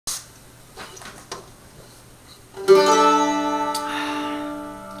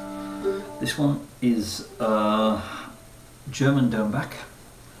This one is German domeback,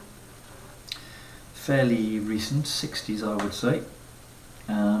 fairly recent, 60s I would say.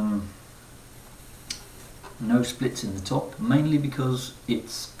 No splits in the top, mainly because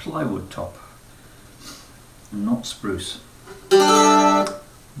it's plywood top, not spruce. But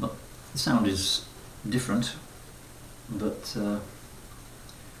the sound is different, but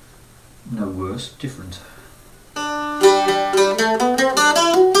no worse, different.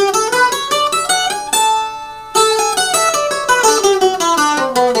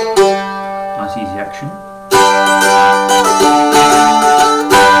 Nice easy action.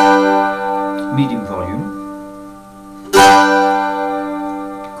 Medium volume.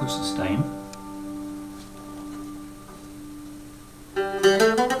 Good sustain.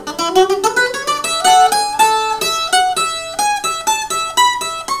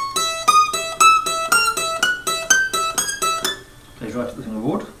 Plays right at the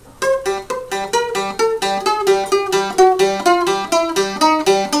fingerboard.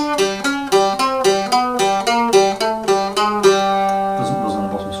 Doesn't buzz on the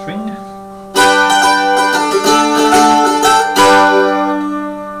bottom string.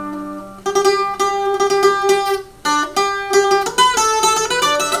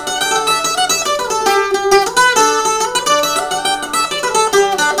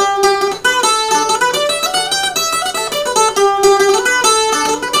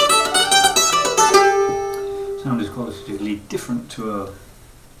 Sound is qualitatively different to a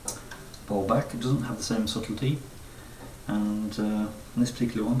bowlback. It doesn't have the same subtlety, and this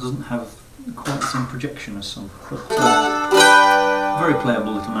particular one doesn't have quite the same projection as some, but very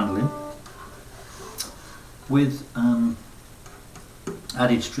playable little mandolin with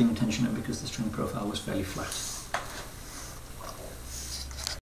added string tension because the string profile was fairly flat.